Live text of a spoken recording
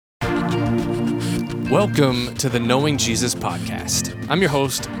Welcome to the Knowing Jesus podcast. I'm your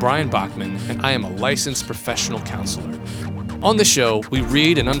host, Brian Bachman, and I am a licensed professional counselor. On the show, we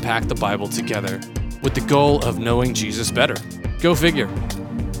read and unpack the Bible together with the goal of knowing Jesus better. Go figure.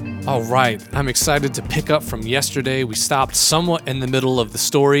 All right, I'm excited to pick up from yesterday. We stopped somewhat in the middle of the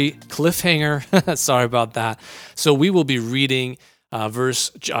story. Cliffhanger. Sorry about that. So we will be reading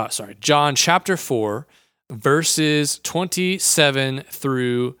John chapter 4, verses 27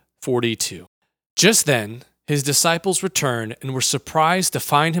 through 42. Just then, his disciples returned and were surprised to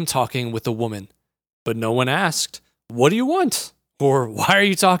find him talking with a woman. But no one asked, "What do you want?" or "Why are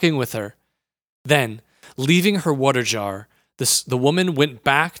you talking with her?" Then, leaving her water jar, the woman went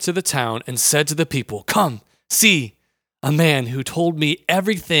back to the town and said to the people, "Come, see, a man who told me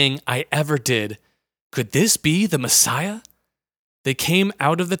everything I ever did. Could this be the Messiah?" They came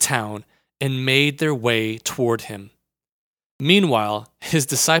out of the town and made their way toward him. Meanwhile, his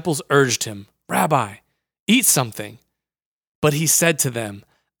disciples urged him, "Rabbi, eat something." But he said to them,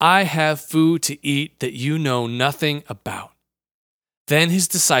 "I have food to eat that you know nothing about." Then his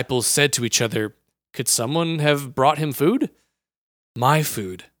disciples said to each other, "Could someone have brought him food?" "My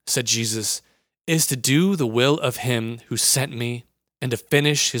food," said Jesus, "is to do the will of him who sent me and to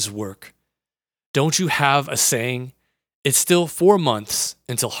finish his work. Don't you have a saying, 'It's still 4 months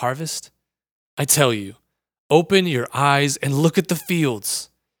until harvest'? I tell you, open your eyes and look at the fields.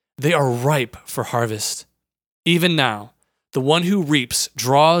 They are ripe for harvest. Even now, the one who reaps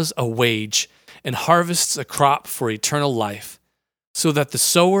draws a wage and harvests a crop for eternal life, so that the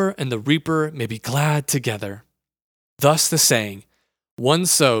sower and the reaper may be glad together. Thus the saying, 'One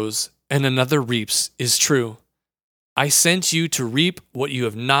sows and another reaps,' is true. I sent you to reap what you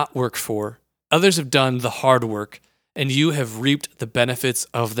have not worked for. Others have done the hard work, and you have reaped the benefits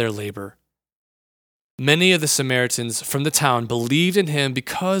of their labor." Many of the Samaritans from the town believed in him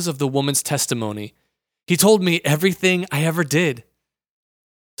because of the woman's testimony. "He told me everything I ever did."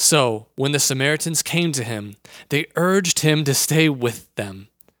 So, when the Samaritans came to him, they urged him to stay with them,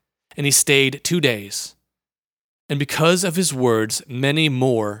 and he stayed 2 days. And because of his words, many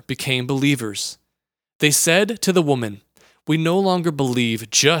more became believers. They said to the woman, "We no longer believe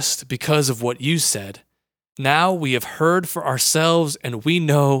just because of what you said. Now we have heard for ourselves, and we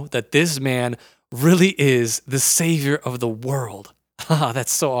know that this man really is the Savior of the world."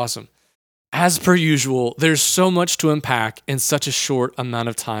 That's so awesome. As per usual, there's so much to unpack in such a short amount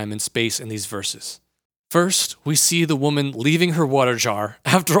of time and space in these verses. First, we see the woman leaving her water jar.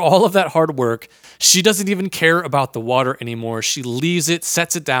 After all of that hard work, she doesn't even care about the water anymore. She leaves it,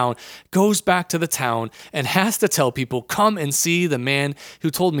 sets it down, goes back to the town, and has to tell people, "Come and see the man who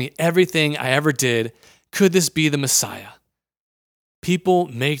told me everything I ever did. Could this be the Messiah?" People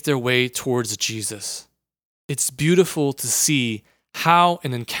make their way towards Jesus. It's beautiful to see how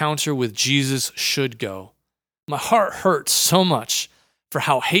an encounter with Jesus should go. My heart hurts so much for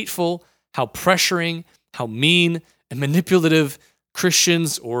how hateful, how pressuring, how mean and manipulative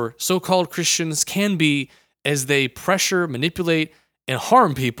Christians or so-called Christians can be as they pressure, manipulate, and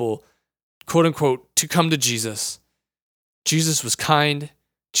harm people, quote unquote, to come to Jesus. Jesus was kind.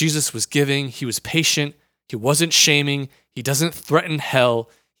 Jesus was giving. He was patient. He wasn't shaming. He doesn't threaten hell.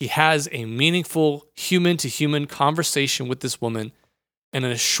 He has a meaningful human-to-human conversation with this woman, and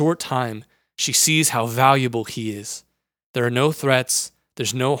in a short time, she sees how valuable he is. There are no threats.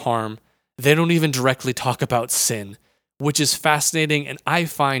 There's no harm. They don't even directly talk about sin, which is fascinating and I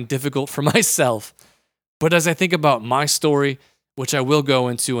find difficult for myself. But as I think about my story, which I will go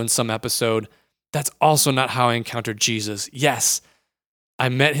into in some episode, that's also not how I encountered Jesus. Yes, I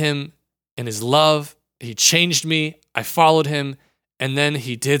met him in his love. He changed me. I followed him. And then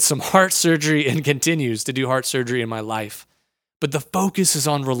he did some heart surgery and continues to do heart surgery in my life. But the focus is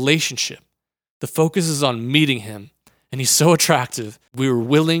on relationship. The focus is on meeting him. And he's so attractive, we were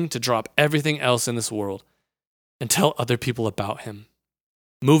willing to drop everything else in this world and tell other people about him.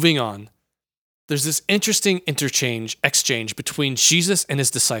 Moving on, there's this interesting exchange between Jesus and his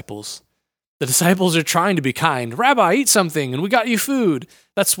disciples. The disciples are trying to be kind. "Rabbi, eat something, and we got you food.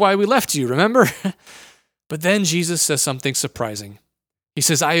 That's why we left you, remember?" But then Jesus says something surprising. He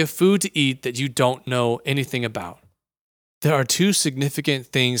says, "I have food to eat that you don't know anything about." There are two significant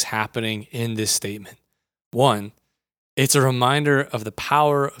things happening in this statement. One, it's a reminder of the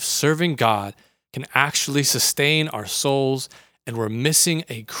power of serving God can actually sustain our souls, and we're missing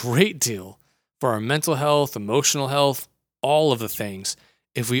a great deal for our mental health, emotional health, all of the things.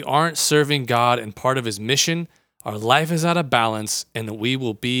 If we aren't serving God and part of his mission, our life is out of balance, and we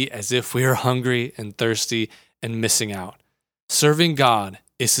will be as if we are hungry and thirsty and missing out. Serving God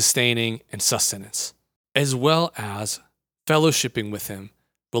is sustaining and sustenance, as well as fellowshipping with him,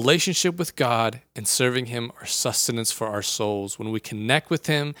 Relationship with God and serving Him are sustenance for our souls. When we connect with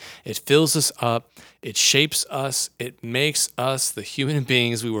Him, it fills us up, it shapes us, it makes us the human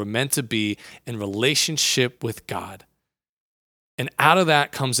beings we were meant to be in relationship with God. And out of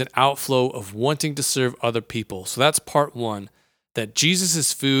that comes an outflow of wanting to serve other people. So that's part one, that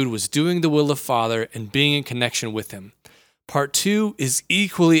Jesus' food was doing the will of Father and being in connection with Him. Part two is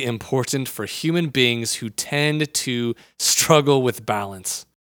equally important for human beings who tend to struggle with balance.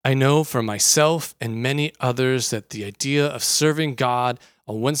 I know for myself and many others that the idea of serving God,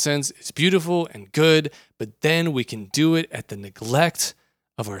 on one sense, is beautiful and good, but then we can do it at the neglect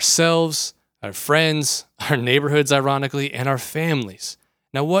of ourselves, our friends, our neighborhoods, ironically, and our families.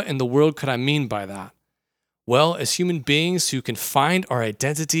 Now, what in the world could I mean by that? Well, as human beings who can find our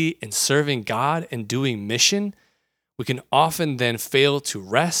identity in serving God and doing mission, we can often then fail to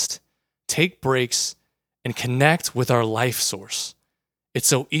rest, take breaks, and connect with our life source. It's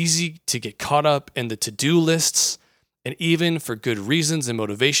so easy to get caught up in the to-do lists and even for good reasons and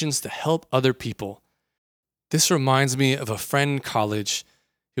motivations to help other people. This reminds me of a friend in college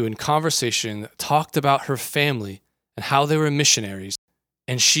who in conversation talked about her family and how they were missionaries.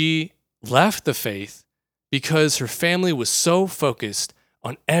 And she left the faith because her family was so focused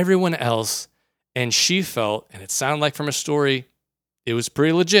on everyone else, and she felt, and it sounded like from her story, it was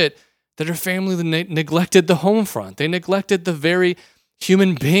pretty legit, that her family neglected the home front. They neglected the very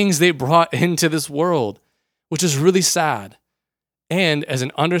human beings they brought into this world, which is really sad. And as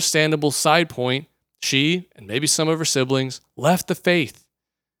an understandable side point, she, and maybe some of her siblings, left the faith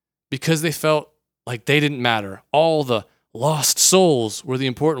because they felt like they didn't matter. All the lost souls were the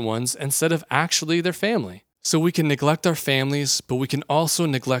important ones instead of actually their family. So we can neglect our families, but we can also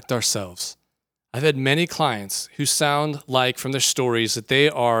neglect ourselves. I've had many clients who sound like from their stories that they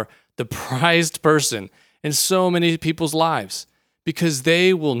are the prized person in so many people's lives because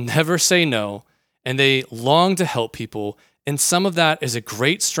they will never say no and they long to help people. And some of that is a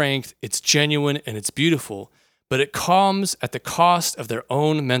great strength. It's genuine and it's beautiful, but it comes at the cost of their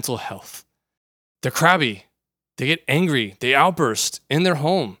own mental health. They're crabby. They get angry. They outburst in their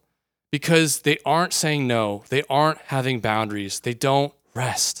home because they aren't saying no. They aren't having boundaries. They don't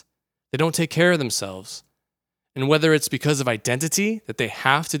rest. They don't take care of themselves. And whether it's because of identity, that they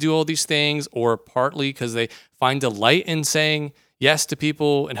have to do all these things, or partly because they find delight in saying yes to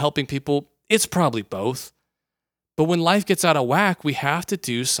people and helping people, it's probably both. But when life gets out of whack, we have to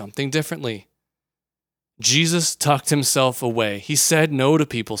do something differently. Jesus tucked himself away. He said no to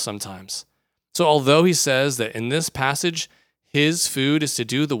people sometimes. So although he says that in this passage, his food is to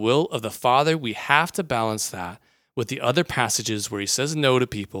do the will of the Father, we have to balance that with the other passages where he says no to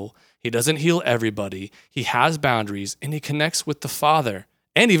people. He doesn't heal everybody. He has boundaries, and he connects with the Father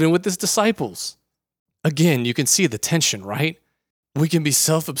and even with his disciples. Again, you can see the tension, right? We can be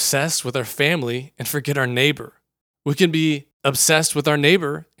self-obsessed with our family and forget our neighbor. We can be obsessed with our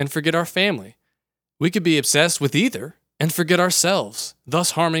neighbor and forget our family. We could be obsessed with either and forget ourselves,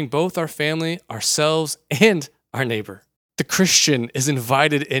 thus harming both our family, ourselves, and our neighbor. The Christian is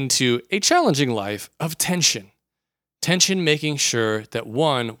invited into a challenging life of tension. Tension making sure that,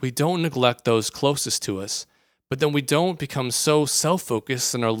 one, we don't neglect those closest to us, but then we don't become so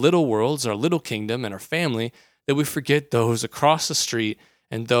self-focused in our little worlds, our little kingdom, and our family that we forget those across the street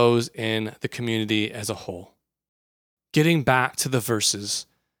and those in the community as a whole. Getting back to the verses,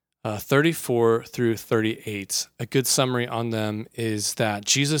 34 through 38, a good summary on them is that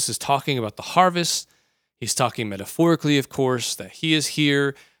Jesus is talking about the harvest. He's talking metaphorically, of course, that he is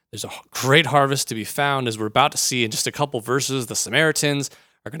here. There's a great harvest to be found, as we're about to see in just a couple verses. The Samaritans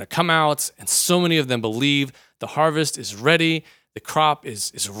are going to come out, and so many of them believe the harvest is ready, the crop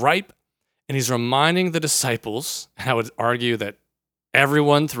is ripe, and he's reminding the disciples, and I would argue that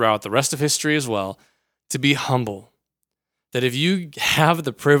everyone throughout the rest of history as well, to be humble. That if you have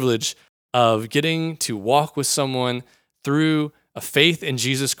the privilege of getting to walk with someone through a faith in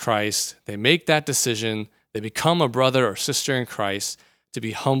Jesus Christ, they make that decision, they become a brother or sister in Christ, to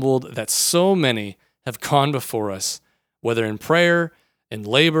be humbled that so many have gone before us, whether in prayer, in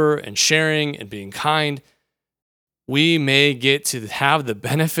labor, and sharing, and being kind. We may get to have the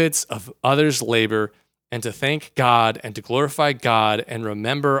benefits of others' labor and to thank God and to glorify God and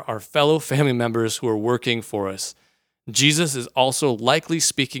remember our fellow family members who are working for us. Jesus is also likely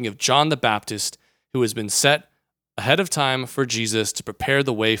speaking of John the Baptist, who has been set ahead of time for Jesus to prepare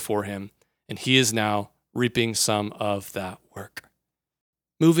the way for him, and he is now reaping some of that work.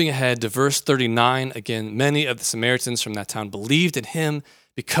 Moving ahead to verse 39, again, many of the Samaritans from that town believed in him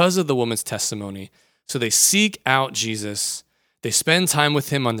because of the woman's testimony. So they seek out Jesus, they spend time with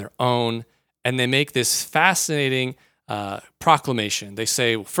him on their own, and they make this fascinating proclamation. They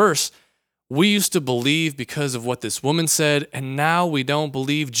say, well, first, we used to believe because of what this woman said, and now we don't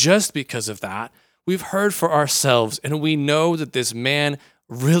believe just because of that. We've heard for ourselves, and we know that this man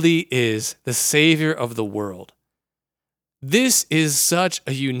really is the Savior of the world. This is such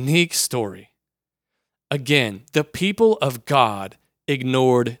a unique story. Again, the people of God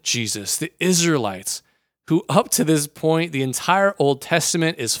ignored Jesus. The Israelites, who up to this point, the entire Old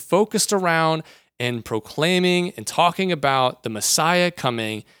Testament is focused around and proclaiming and talking about the Messiah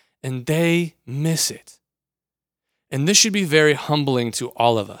coming, and they miss it. And this should be very humbling to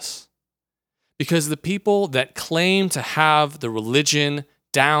all of us, because the people that claim to have the religion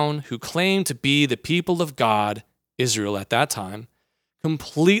down, who claim to be the people of God, Israel at that time,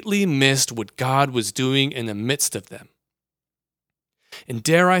 completely missed what God was doing in the midst of them. And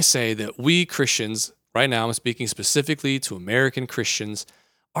dare I say that we Christians, right now I'm speaking specifically to American Christians,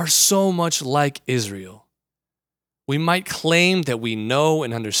 are so much like Israel. We might claim that we know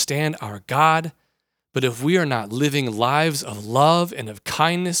and understand our God, but if we are not living lives of love and of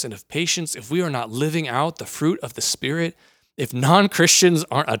kindness and of patience, if we are not living out the fruit of the Spirit, if non-Christians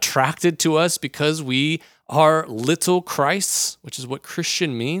aren't attracted to us because we are little Christs, which is what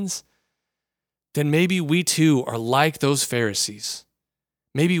Christian means, then maybe we too are like those Pharisees.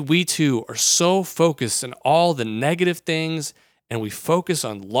 Maybe we too are so focused on all the negative things, and we focus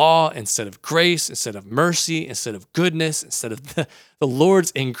on law instead of grace, instead of mercy, instead of goodness, instead of the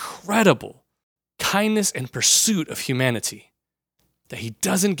Lord's incredible kindness and pursuit of humanity, that he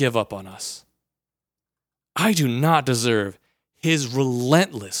doesn't give up on us. I do not deserve his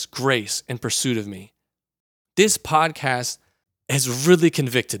relentless grace and pursuit of me. This podcast has really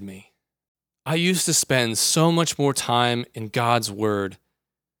convicted me. I used to spend so much more time in God's word,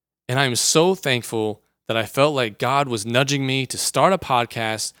 and I'm so thankful that I felt like God was nudging me to start a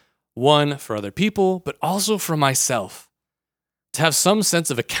podcast, one, for other people, but also for myself, to have some sense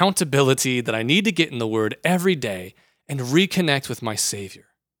of accountability that I need to get in the word every day and reconnect with my Savior.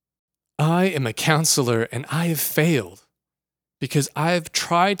 I am a counselor, and I have failed because I've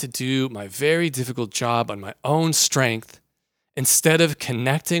tried to do my very difficult job on my own strength instead of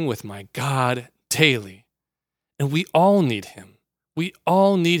connecting with my God daily. And we all need him. We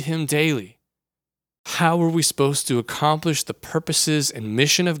all need him daily. How are we supposed to accomplish the purposes and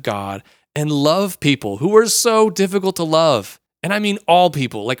mission of God and love people who are so difficult to love? And I mean all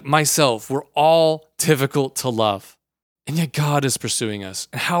people, like myself, we're all difficult to love. And yet God is pursuing us.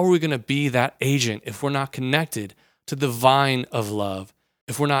 And how are we going to be that agent if we're not connected to the vine of love,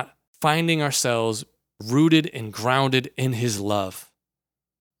 if we're not finding ourselves rooted and grounded in his love?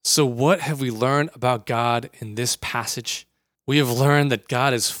 So what have we learned about God in this passage? We have learned that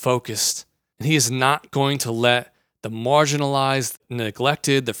God is focused, and he is not going to let the marginalized, the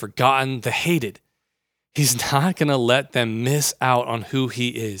neglected, the forgotten, the hated, he's not going to let them miss out on who he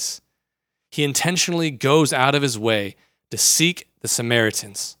is. He intentionally goes out of his way to seek the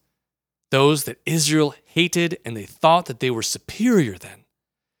Samaritans, those that Israel hated and they thought that they were superior then.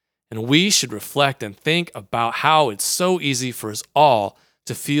 And we should reflect and think about how it's so easy for us all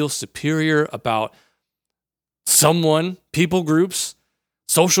to feel superior about someone, people groups,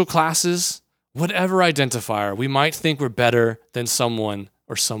 social classes, whatever identifier. We might think we're better than someone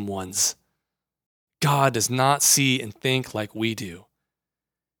or someone's. God does not see and think like we do.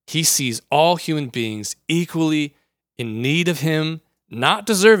 He sees all human beings equally in need of him, not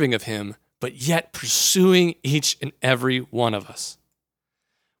deserving of him, but yet pursuing each and every one of us.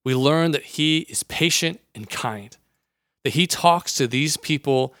 We learn that he is patient and kind, that he talks to these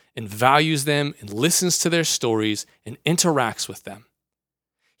people and values them and listens to their stories and interacts with them.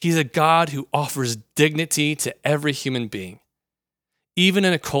 He's a God who offers dignity to every human being. Even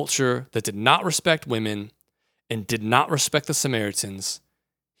in a culture that did not respect women and did not respect the Samaritans,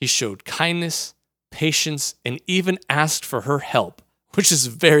 he showed kindness, patience, and even asked for her help, which is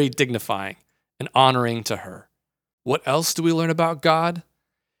very dignifying and honoring to her. What else do we learn about God?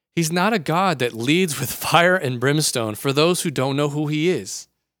 He's not a God that leads with fire and brimstone for those who don't know who he is.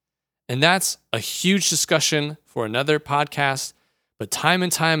 And that's a huge discussion for another podcast. But time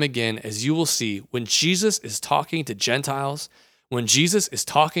and time again, as you will see, when Jesus is talking to Gentiles, when Jesus is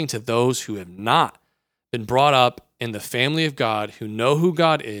talking to those who have not been brought up in the family of God, who know who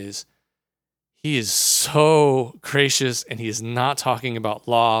God is, he is so gracious, and he is not talking about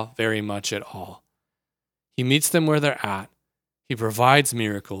law very much at all. He meets them where they're at. He provides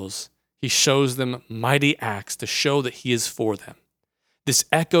miracles. He shows them mighty acts to show that he is for them. This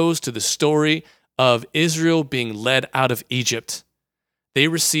echoes to the story of Israel being led out of Egypt. They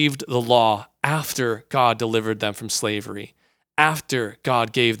received the law after God delivered them from slavery, after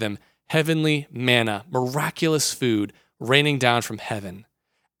God gave them heavenly manna, miraculous food raining down from heaven.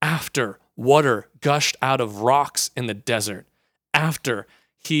 After water gushed out of rocks in the desert. After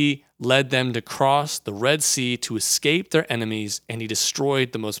he led them to cross the Red Sea to escape their enemies, and he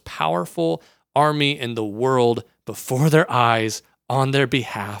destroyed the most powerful army in the world before their eyes on their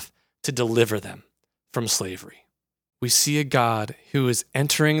behalf to deliver them from slavery. We see a God who is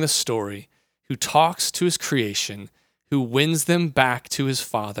entering the story, who talks to his creation, who wins them back to his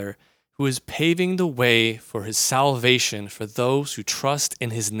Father, who is paving the way for his salvation for those who trust in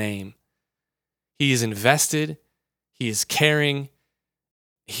his name. He is invested, he is caring,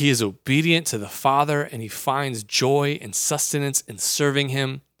 he is obedient to the Father, and he finds joy and sustenance in serving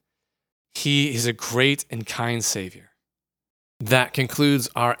him. He is a great and kind Savior. That concludes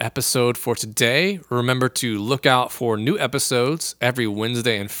our episode for today. Remember to look out for new episodes every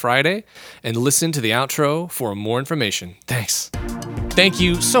Wednesday and Friday, and listen to the outro for more information. Thanks. Thank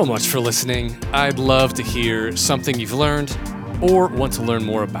you so much for listening. I'd love to hear something you've learned or want to learn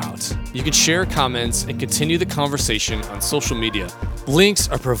more about. You can share comments and continue the conversation on social media. Links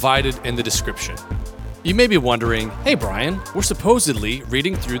are provided in the description. You may be wondering, hey Brian, we're supposedly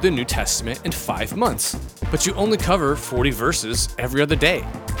reading through the New Testament in 5 months, but you only cover 40 verses every other day.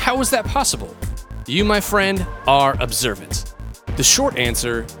 How is that possible? You, my friend, are observant. The short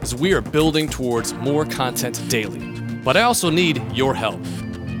answer is we are building towards more content daily, but I also need your help.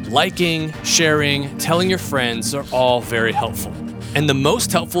 Liking, sharing, telling your friends are all very helpful. And the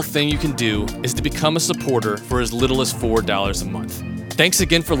most helpful thing you can do is to become a supporter for as little as $4 a month. Thanks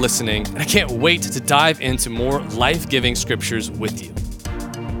again for listening, and I can't wait to dive into more life-giving scriptures with you.